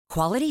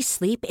Quality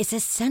sleep is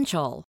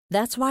essential.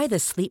 That's why the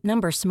Sleep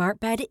Number Smart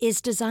Bed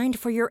is designed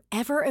for your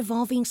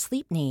ever-evolving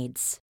sleep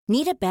needs.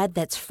 Need a bed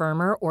that's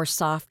firmer or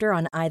softer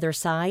on either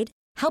side?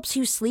 Helps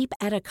you sleep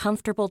at a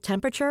comfortable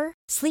temperature?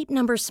 Sleep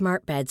Number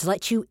Smart Beds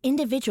let you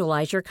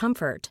individualize your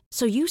comfort,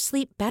 so you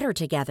sleep better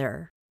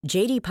together.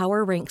 J.D.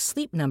 Power ranks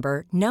Sleep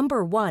Number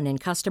number 1 in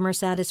customer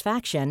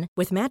satisfaction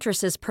with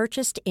mattresses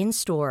purchased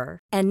in-store.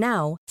 And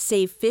now,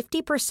 save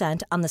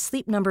 50% on the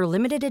Sleep Number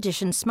Limited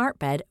Edition Smart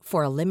Bed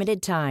for a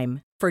limited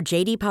time. For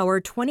J.D. Power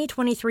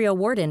 2023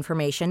 award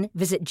information,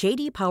 visit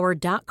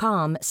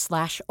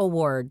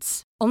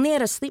jdpower.com/awards. Only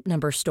at a Sleep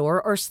Number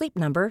store or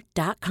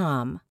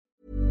sleepnumber.com.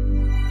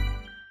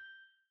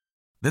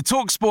 The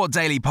TalkSport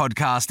Daily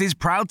podcast is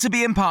proud to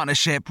be in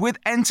partnership with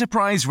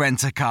Enterprise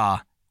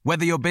Rent-A-Car.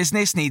 Whether your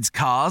business needs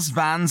cars,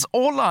 vans,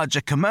 or larger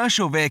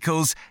commercial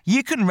vehicles,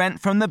 you can rent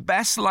from the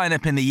best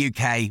lineup in the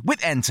UK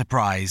with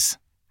Enterprise.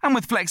 And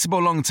with flexible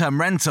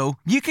long-term rental,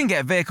 you can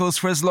get vehicles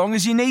for as long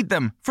as you need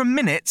them, from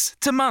minutes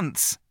to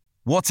months.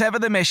 Whatever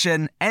the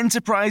mission,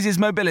 Enterprise's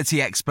mobility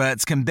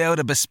experts can build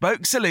a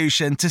bespoke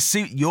solution to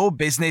suit your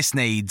business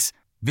needs.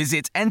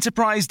 Visit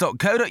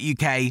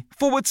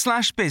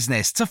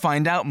enterprise.co.uk/business to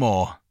find out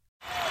more.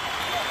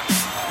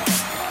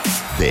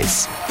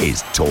 This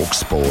is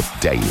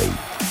TalkSport Daily.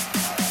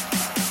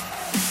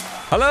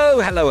 Hello.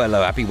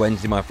 Happy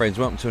Wednesday, my friends.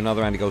 Welcome to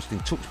another Andy Goldstein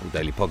TalkSport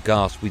Daily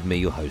podcast with me,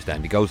 your host,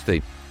 Andy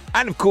Goldstein.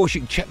 And, of course,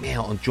 you can check me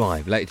out on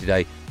Drive later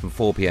today from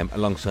 4 p.m.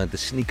 alongside the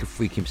sneaker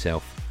freak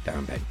himself,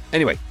 Darren Bent.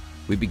 Anyway,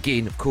 we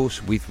begin, of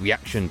course, with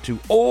reaction to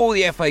all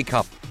the FA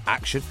Cup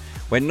action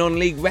when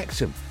non-league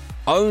Wrexham,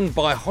 owned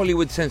by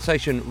Hollywood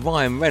sensation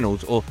Ryan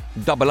Reynolds, or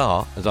Double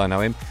R, as I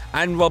know him,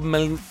 and Rob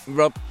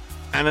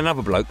and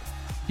another bloke.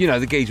 You know,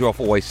 the geezer off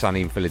Always Sunny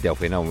in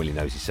Philadelphia. No one really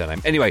knows his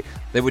surname. Anyway,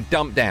 they were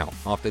dumped out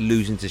after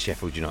losing to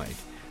Sheffield United.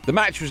 The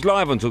match was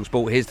live on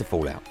TalkSport. Here's the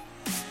fallout.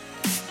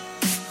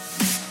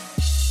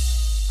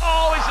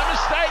 Oh, it's a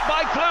mistake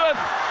by Cleworth.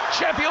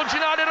 Sheffield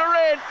United are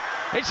in.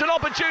 It's an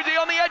opportunity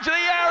on the edge of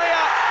the area.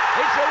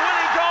 It's a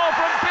winning goal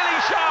from Billy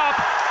Sharp.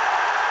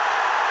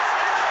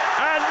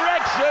 And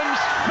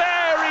Wrexham's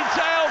fairy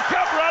tale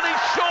cup run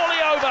is surely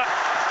over.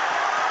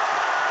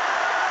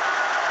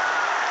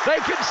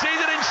 They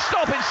conceded in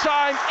stoppage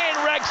time in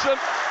Wrexham.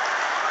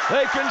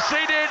 They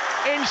conceded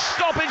in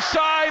stoppage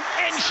time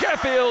in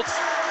Sheffield.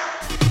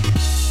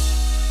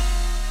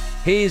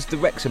 Here's the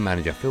Wrexham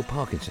manager, Phil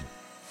Parkinson.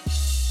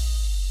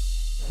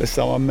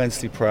 Listen, I'm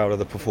immensely proud of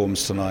the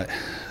performance tonight.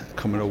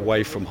 Coming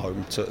away from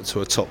home to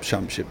a top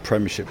championship,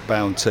 premiership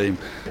bound team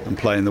and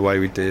playing the way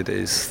we did,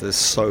 there's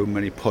so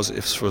many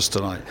positives for us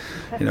tonight.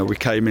 You know, we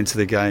came into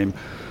the game,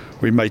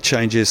 we made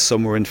changes,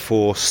 some were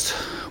enforced.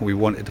 We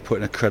wanted to put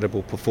in a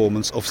credible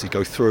performance, obviously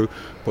go through,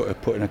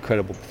 but put in a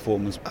credible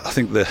performance. I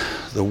think the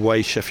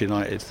way Sheffield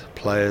United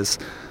players,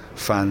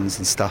 fans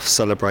and staff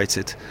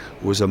celebrated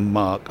was a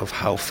mark of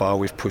how far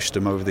we've pushed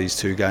them over these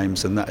two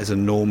games, and that is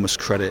enormous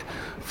credit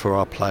for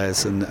our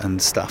players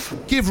and staff.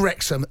 Give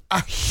Wrexham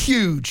a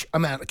huge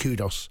amount of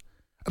kudos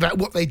about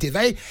what they did.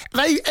 They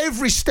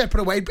every step of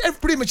the way,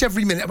 pretty much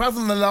every minute, other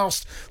than the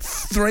last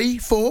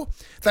 3-4,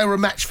 they were a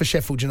match for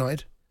Sheffield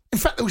United. In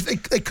fact,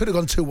 they could have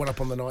gone 2-1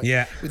 up on the night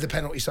with the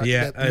penalty.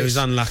 It was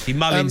unlucky.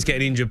 Mullins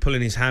getting injured,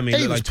 pulling his hammy.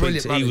 He was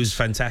brilliant. He was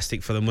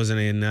fantastic for them, wasn't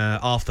he? And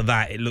after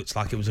that, it looks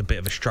like it was a bit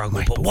of a struggle.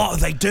 Mate, but what are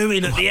they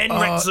doing at the end,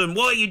 Wrexham?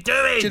 What are you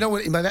doing? Do you know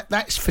what, man?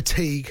 That's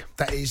fatigue.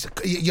 That is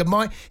your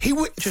mind. He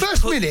would just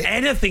first put minute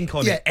anything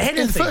on it. Anything.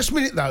 In the first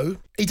minute, though,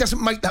 he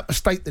doesn't make that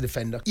mistake. The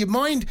defender. Your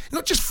mind,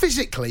 not just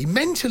physically,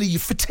 mentally, you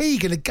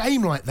fatigue in a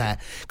game like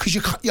that because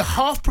you're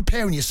half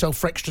preparing yourself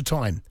for extra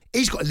time.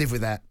 He's got to live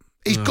with that.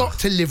 He's got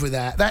to live with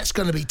that. That's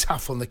going to be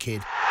tough on the kid.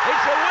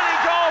 It's a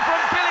winning goal from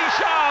Billy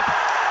Sharp.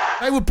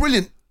 They were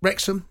brilliant,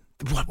 Wrexham.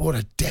 What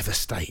a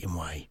devastating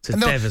way. It's a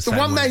devastating the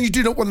one way. man you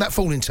do not want that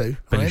fall into.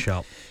 Billy right?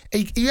 Sharp.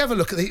 You have a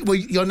look at I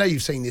know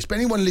you've seen this, but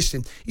anyone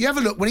listening, you have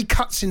a look when he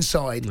cuts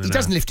inside. He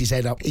doesn't lift his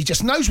head up. He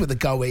just knows where the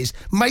goal is.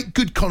 Make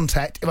good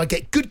contact. If I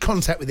get good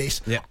contact with this,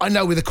 I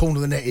know where the corner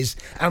of the net is,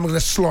 and I'm going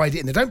to slide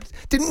it in there.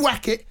 Didn't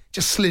whack it,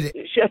 just slid it.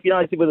 Sheffield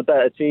United were the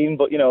better team,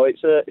 but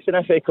it's an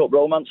FA Cup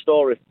romance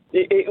story.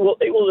 It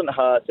wasn't a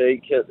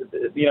heartache.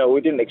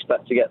 We didn't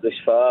expect to get this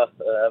far.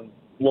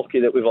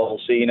 Lucky that we've all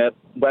seen it.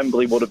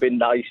 Wembley would have been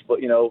nice, but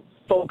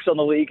focus on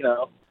the league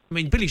now. I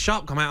mean, Billy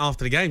Sharp come out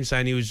after the game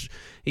saying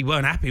he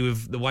weren't happy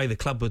with the way the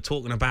club were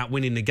talking about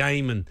winning the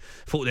game and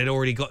thought they'd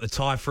already got the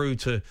tie through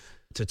to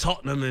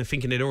Tottenham and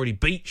thinking they'd already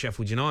beat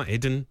Sheffield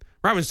United. And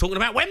Rowan's talking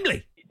about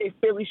Wembley. If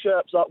Billy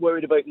Sharp's that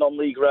worried about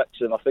non-league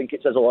Wrexham, I think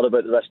it says a lot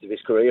about the rest of his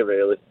career,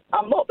 really.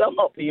 I'm not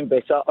being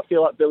bitter. I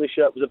feel like Billy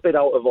Sharp was a bit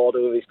out of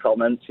order with his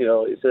comments.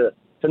 It's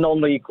a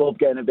non-league club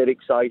getting a bit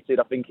excited.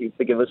 I think he'd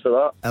forgive us for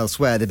that.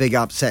 Elsewhere, the big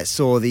upset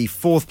saw the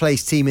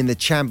fourth-place team in the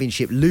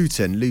Championship,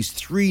 Luton, lose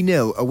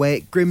 3-0 away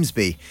at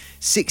Grimsby.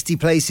 60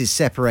 places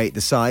separate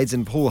the sides,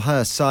 and Paul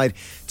Hurst's side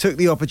took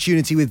the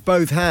opportunity with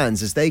both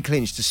hands as they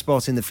clinched a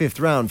spot in the fifth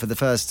round for the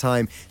first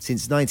time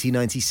since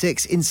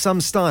 1996 in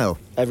some style.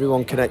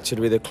 Everyone connected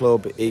with the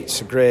club.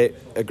 It's a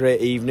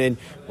great evening.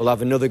 We'll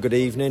have another good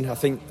evening. I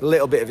think a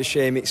little bit of a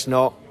shame it's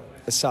not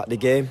a Saturday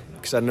game,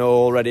 because I know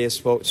already I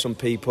spoke to some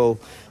people,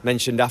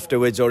 mentioned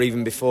afterwards or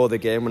even before the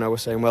game when I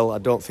was saying, well, I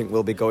don't think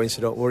we'll be going,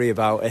 so don't worry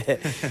about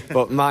it.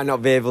 But might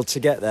not be able to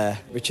get there,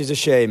 which is a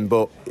shame,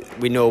 but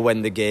we know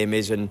when the game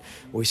is, and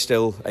we're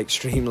still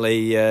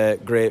extremely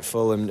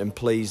grateful and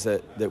pleased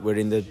that we're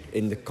in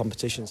the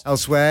competitions.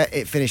 Elsewhere,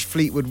 it finished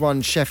Fleetwood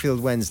 1, Sheffield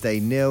Wednesday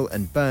 0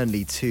 and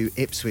Burnley 2,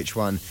 Ipswich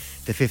 1.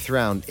 The fifth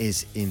round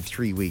is in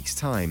 3 weeks'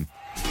 time.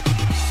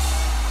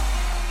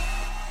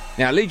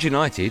 Now, Leeds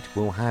United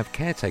will have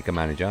caretaker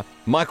manager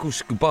Michael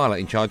Skubala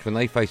in charge when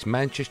they face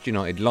Manchester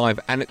United live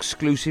and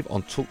exclusive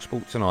on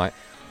TalkSport tonight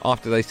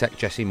after they sacked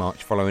Jesse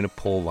March following a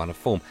poor run of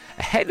form.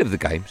 Ahead of the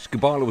game,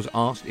 Skubala was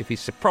asked if he's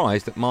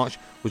surprised that March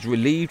was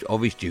relieved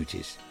of his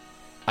duties,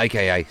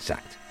 a.k.a.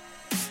 sacked.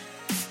 I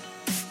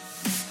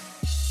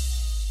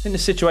think the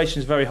situation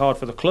is very hard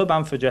for the club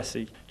and for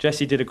Jesse.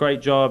 Jesse did a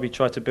great job. He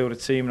tried to build a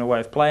team and a way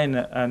of playing,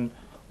 and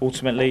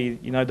ultimately,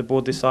 the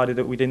board decided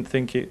that we didn't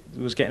think it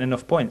was getting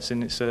enough points,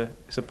 and it's a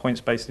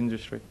points-based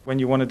industry. When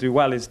you want to do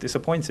well, is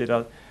disappointed.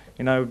 It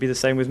would be the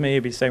same with me.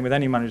 It'd be the same with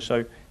any manager.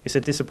 So it's a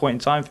disappointing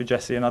time for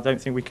Jesse, and I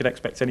don't think we could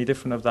expect any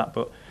different of that.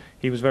 But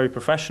he was very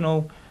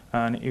professional,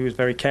 and he was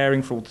very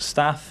caring for all the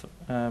staff,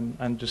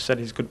 and just said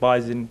his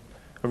goodbyes in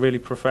a really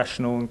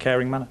professional and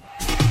caring manner.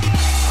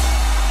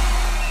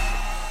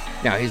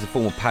 Now, here's the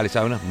former Palace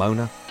owner,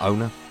 Mona.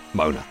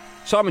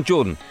 Simon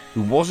Jordan,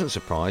 who wasn't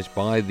surprised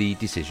by the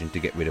decision to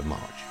get rid of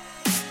March.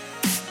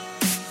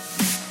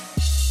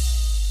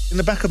 In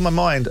the back of my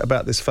mind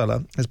about this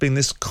fella has been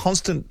this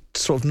constant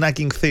sort of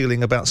nagging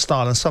feeling about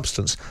style and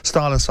substance.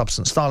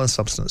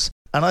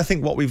 And I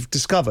think what we've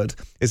discovered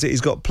is that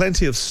he's got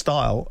plenty of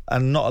style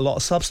and not a lot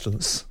of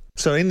substance.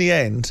 So in the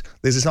end,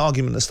 there's this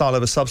argument that style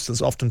over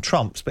substance often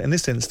trumps, but in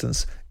this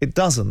instance, it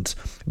doesn't.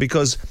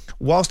 Because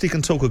whilst he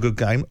can talk a good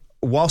game,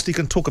 whilst he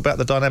can talk about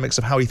the dynamics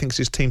of how he thinks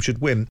his team should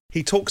win,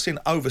 he talks in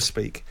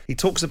overspeak. He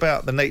talks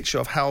about the nature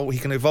of how he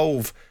can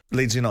evolve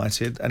Leeds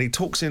United, and he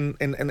talks in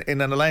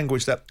a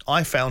language that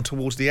I found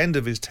towards the end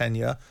of his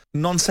tenure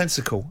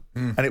nonsensical.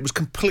 And it was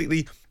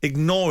completely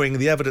ignoring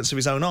the evidence of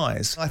his own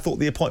eyes. I thought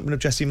the appointment of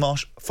Jesse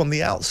Marsh from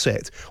the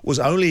outset was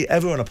only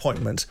ever an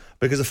appointment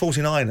because the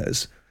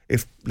 49ers,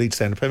 if Leeds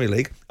stay in the Premier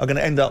League, are going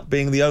to end up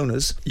being the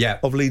owners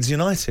of Leeds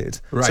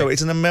United. Right. So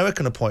it's an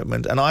American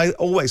appointment, and I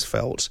always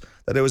felt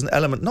that there was an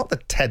element, not the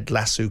Ted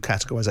Lasso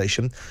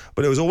categorisation,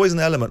 but there was always an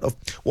element of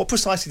what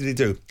precisely did he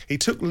do? He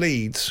took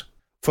Leeds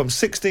from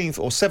 16th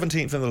or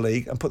 17th in the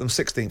league and put them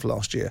 16th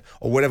last year,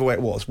 or whatever way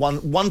it was.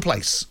 One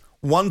place.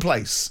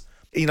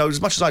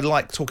 As much as I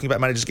like talking about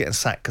managers getting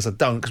sacked, because I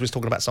don't, because we're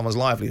talking about someone's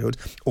livelihood,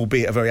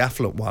 albeit a very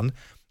affluent one,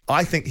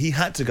 I think he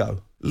had to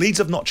go. Leeds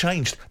have not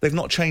changed. They've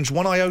not changed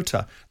one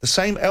iota. The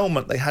same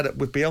element they had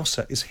with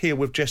Bielsa is here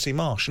with Jesse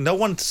Marsh. No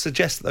one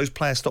suggests that those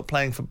players stopped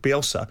playing for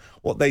Bielsa.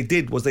 What they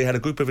did was they had a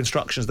group of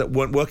instructions that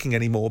weren't working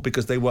anymore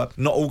because they were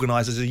not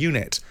organised as a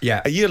unit.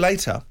 Yeah. A year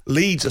later,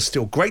 Leeds are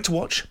still great to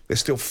watch. They're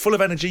still full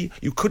of energy.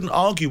 You couldn't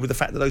argue with the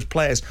fact that those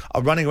players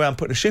are running around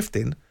putting a shift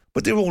in,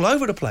 but they're all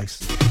over the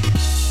place.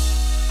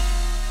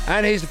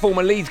 And here's the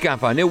former Leeds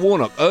gaffer, Neil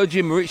Warnock,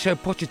 urging Mauricio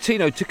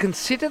Pochettino to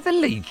consider the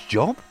Leeds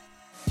job.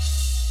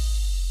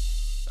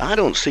 I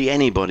don't see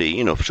anybody,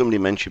 if somebody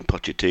mentioned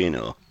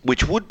Pochettino,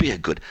 which would be a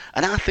good,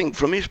 and I think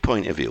from his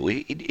point of view,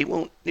 he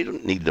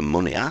don't need the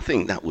money. I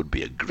think that would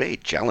be a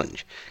great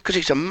challenge because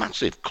it's a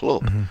massive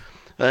club.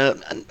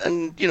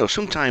 And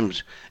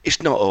sometimes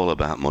it's not all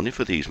about money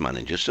for these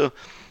managers. So,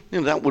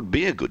 that would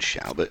be a good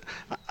shout. But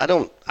I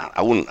don't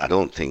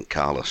think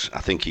Carlos,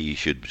 I think he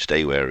should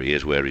stay where he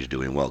is, where he's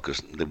doing well,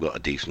 because they've got a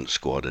decent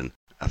squad, and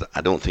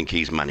I don't think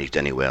he's managed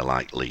anywhere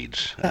like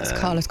Leeds. That's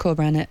Carlos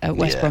Corberán at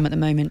West Brom at the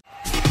moment.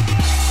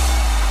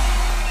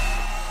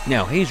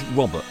 Now, here's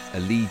Robert, a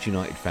Leeds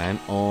United fan,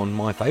 on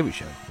my favourite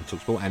show, on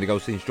TalkSport, Andy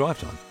Goldstein's Drive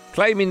Time,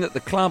 claiming that the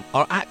club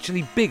are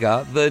actually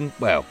bigger than,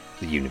 the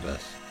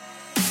universe.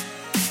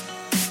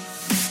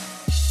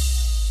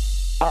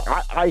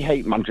 I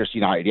hate Manchester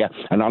United,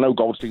 and I know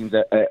Goldstein's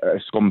a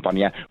scum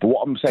fan, but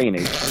what I'm saying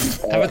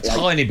is... Have a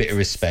tiny bit of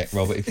respect,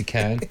 Robert, if you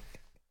can.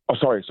 Oh,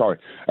 sorry.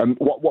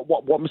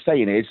 What I'm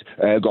saying is,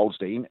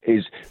 Goldstein,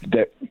 is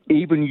that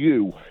even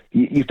you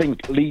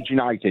think Leeds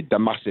United, they're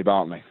massive,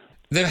 aren't they?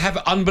 They have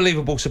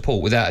unbelievable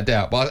support, without a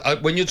doubt.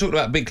 But when you're talking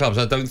about big clubs,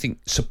 I don't think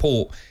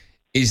support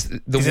is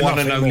the one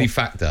and only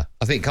factor.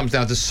 I think it comes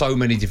down to so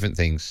many different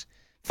things.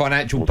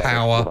 Financial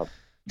power,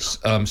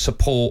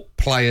 support,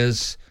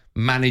 players,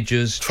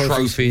 managers,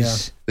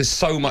 trophies. Yeah. There's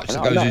so much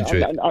that goes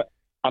into it.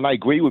 And I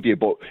agree with you,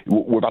 but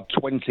we've had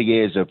 20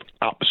 years of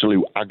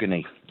absolute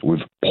agony with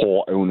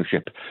poor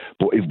ownership.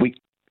 But if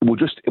we're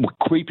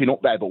creeping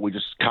up there, but we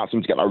just can't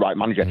seem to get the right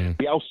manager.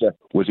 Bielsa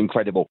was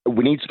incredible.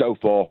 We need to go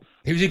for...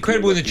 He was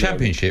incredible in the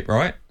Championship,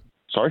 right?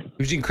 Sorry?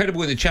 He was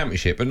incredible in the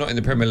Championship, but not in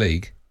the Premier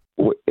League.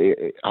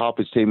 Half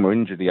his team were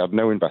injured. He had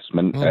no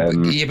investment.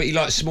 But he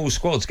likes small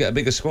squads. Get a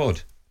bigger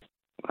squad.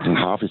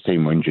 Half his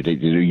team were injured. The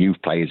youth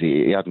players,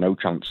 he had no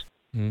chance.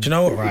 Do you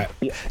know what, right?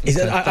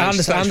 I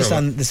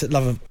understand this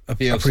love of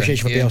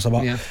appreciation for Bielsa,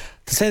 but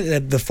to say that they're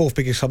the fourth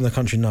biggest club in the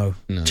country, no.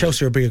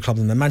 Chelsea are a bigger club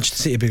than them. Manchester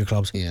City are bigger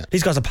clubs. Yeah.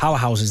 These guys are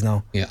powerhouses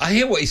now. Yeah, I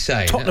hear what he's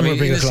saying. Tottenham are a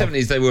bigger club. In the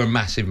 70s, they were a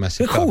massive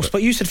Of course,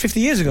 but you said 50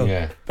 years ago.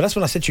 Yeah. But that's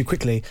what I said to you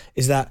quickly,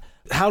 is that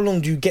how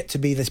long do you get to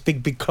be this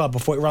big club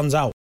before it runs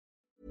out?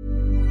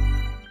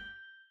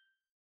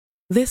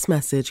 This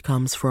message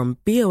comes from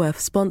BOF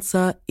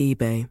sponsor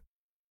eBay.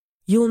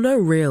 You'll know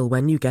real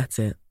when you get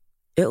it.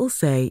 It'll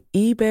say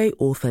eBay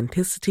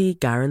Authenticity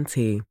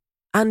Guarantee.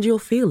 And you'll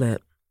feel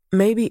it.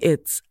 Maybe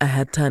it's a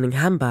head-turning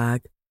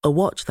handbag, a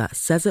watch that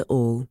says it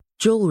all,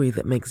 jewelry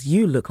that makes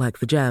you look like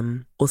the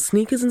gem, or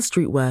sneakers and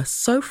streetwear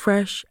so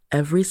fresh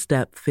every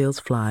step feels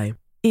fly.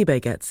 eBay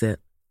gets it.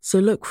 So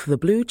look for the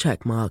blue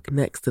check mark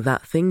next to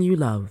that thing you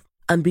love.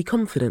 And be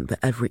confident that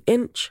every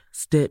inch,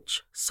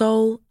 stitch,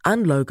 sole,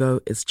 and logo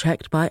is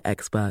checked by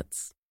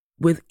experts.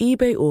 With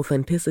eBay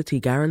Authenticity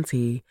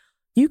Guarantee,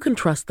 you can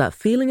trust that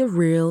feeling of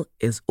real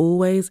is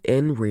always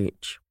in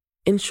reach.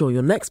 Ensure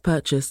your next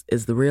purchase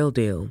is the real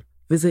deal.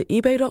 Visit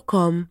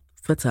ebay.com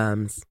for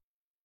terms.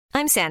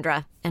 I'm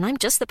Sandra, and I'm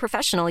just the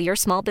professional your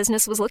small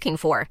business was looking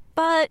for.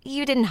 But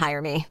you didn't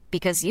hire me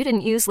because you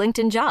didn't use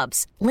LinkedIn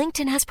Jobs.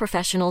 LinkedIn has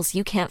professionals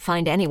you can't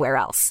find anywhere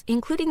else,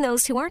 including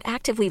those who aren't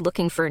actively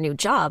looking for a new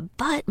job,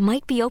 but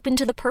might be open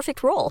to the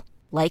perfect role,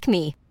 like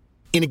me.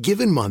 In a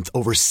given month,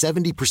 over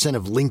 70%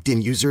 of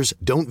LinkedIn users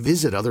don't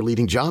visit other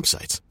leading job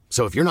sites.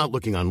 So if you're not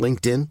looking on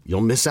LinkedIn,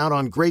 you'll miss out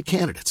on great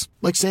candidates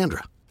like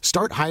Sandra.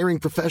 Start hiring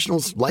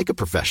professionals like a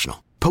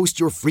professional. Post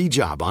your free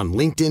job on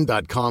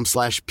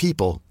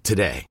linkedin.com/people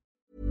today.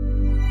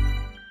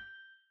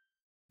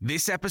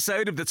 This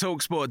episode of the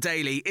TalkSport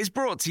Daily is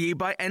brought to you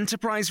by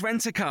Enterprise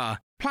Rent-A-Car.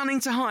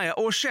 Planning to hire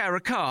or share a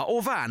car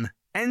or van?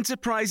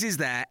 Enterprise is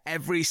there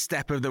every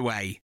step of the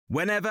way.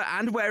 Whenever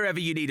and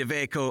wherever you need a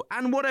vehicle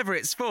and whatever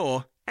it's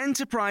for,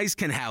 Enterprise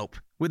can help.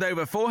 With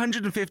over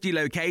 450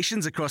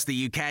 locations across the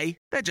UK,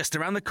 they're just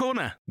around the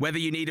corner. Whether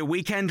you need a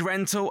weekend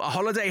rental, a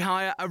holiday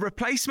hire, a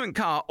replacement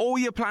car, or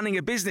you're planning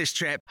a business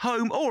trip,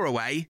 home or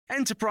away,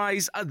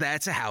 Enterprise are there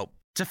to help.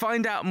 To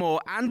find out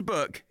more and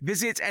book,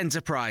 visit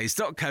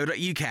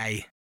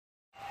enterprise.co.uk.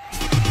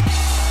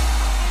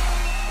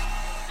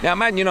 Now,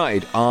 Man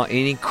United are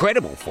in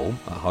incredible form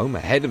at home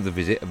ahead of the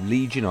visit of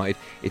Leeds United.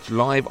 It's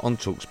live on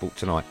TalkSport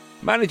tonight.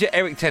 Manager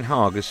Erik ten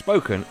Hag has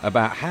spoken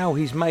about how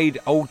he's made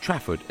Old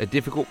Trafford a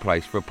difficult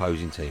place for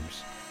opposing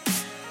teams.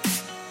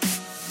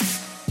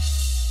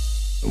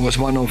 It was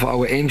one of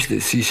our aims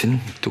this season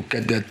to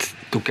get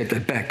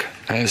that back.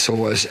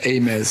 So as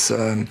aim as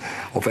a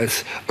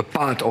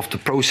part of the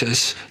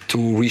process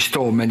to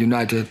restore Man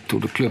United to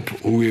the club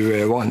who we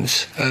were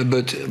once.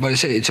 But I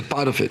say it's a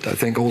part of it. I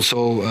think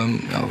also,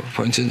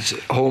 for instance,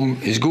 home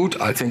is good.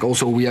 I think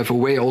also we have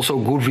away also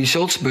good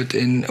results. But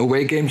in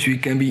away games we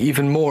can be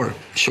even more,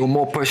 show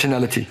more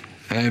personality,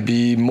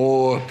 be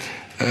more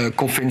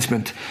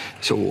convincement.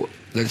 So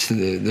that's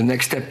the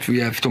next step we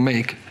have to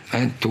make.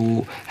 And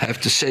to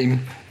have the same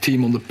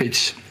team on the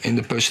pitch in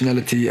the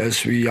personality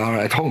as we are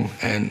at home.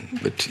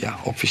 But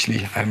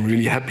obviously I'm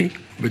really happy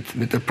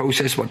with the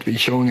process, what we're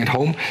showing at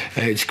home.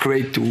 It's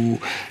great to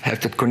have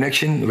that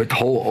connection with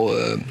whole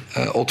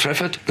Old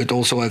Trafford, but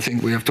also I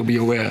think we have to be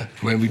aware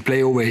when we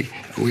play away,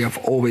 we have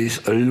always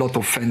a lot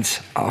of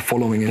fans are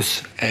following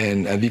us,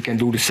 and we can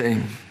do the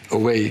same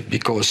away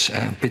because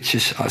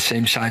pitches are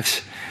same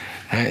size.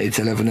 It's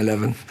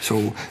 11-11,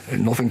 so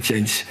nothing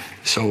changed.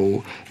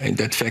 So in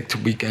that fact,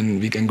 we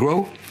can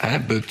grow,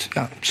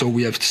 so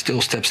we have still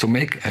steps to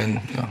make,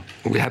 and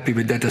we're happy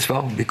with that as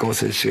well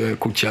because it's a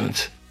good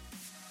challenge.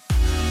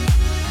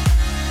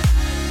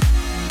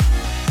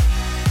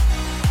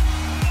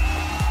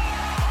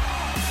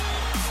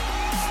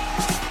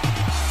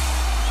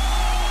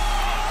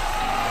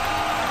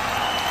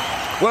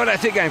 Well,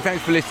 that's it, gang.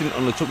 Thanks for listening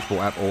on the TalkSport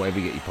app or wherever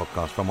you get your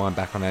podcast from. I'm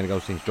back on Andy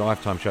Goldstein's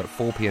Drive Time show at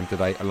 4 p.m.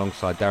 today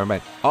alongside Darren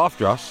Bent.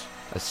 After us,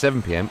 at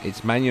 7 p.m,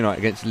 it's Man United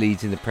against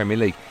Leeds in the Premier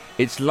League.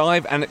 It's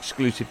live and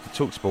exclusive to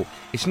TalkSport.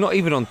 It's not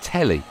even on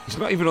telly. It's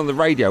not even on the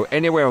radio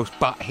anywhere else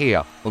but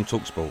here on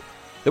TalkSport.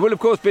 There will, of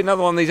course, be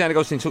another one of these Andy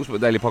Goldstein TalkSport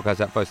Daily podcasts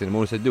out first in the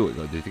morning, so do what you've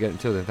got to do to get it.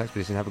 Until then, thanks for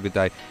listening. Have a good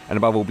day. And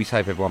above all, be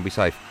safe, everyone. Be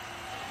safe.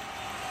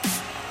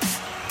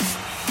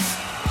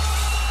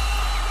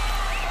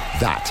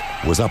 That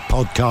was a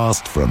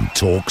podcast from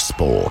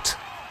TalkSport.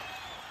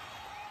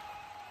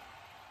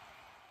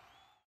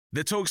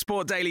 The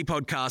TalkSport Daily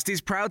podcast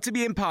is proud to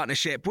be in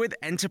partnership with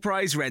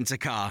Enterprise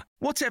Rent-A-Car.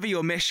 Whatever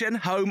your mission,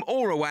 home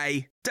or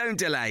away, don't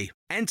delay.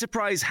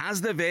 Enterprise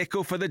has the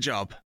vehicle for the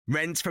job.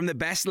 Rent from the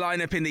best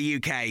lineup in the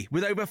UK.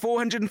 With over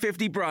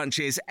 450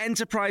 branches,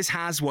 Enterprise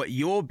has what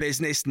your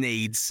business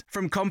needs.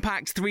 From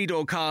compact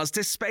three-door cars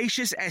to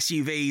spacious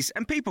SUVs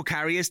and people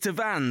carriers to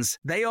vans,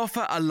 they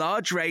offer a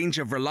large range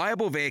of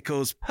reliable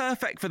vehicles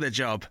perfect for the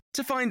job.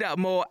 To find out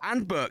more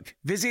and book,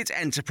 visit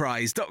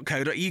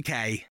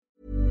enterprise.co.uk.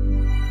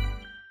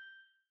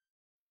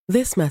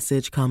 This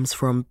message comes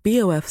from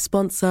BOF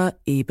sponsor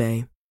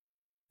eBay.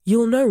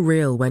 You'll know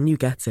real when you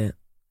get it.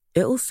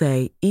 It'll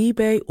say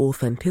eBay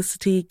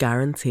Authenticity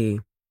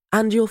Guarantee.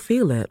 And you'll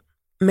feel it.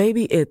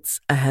 Maybe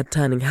it's a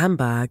head-turning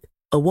handbag,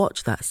 a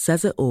watch that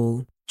says it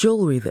all,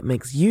 jewelry that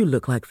makes you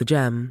look like the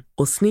gem,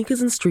 or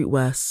sneakers and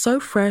streetwear so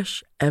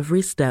fresh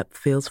every step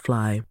feels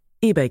fly.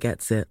 eBay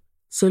gets it.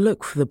 So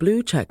look for the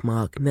blue check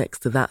mark next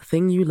to that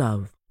thing you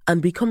love. And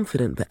be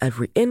confident that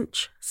every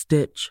inch,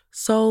 stitch,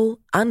 sole,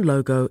 and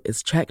logo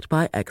is checked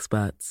by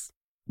experts.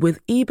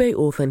 With eBay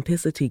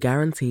Authenticity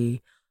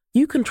Guarantee,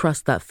 you can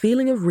trust that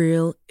feeling of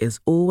real is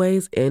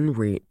always in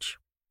reach.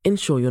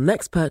 Ensure your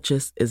next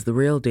purchase is the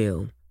real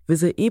deal.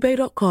 Visit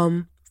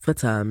ebay.com for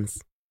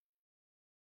terms.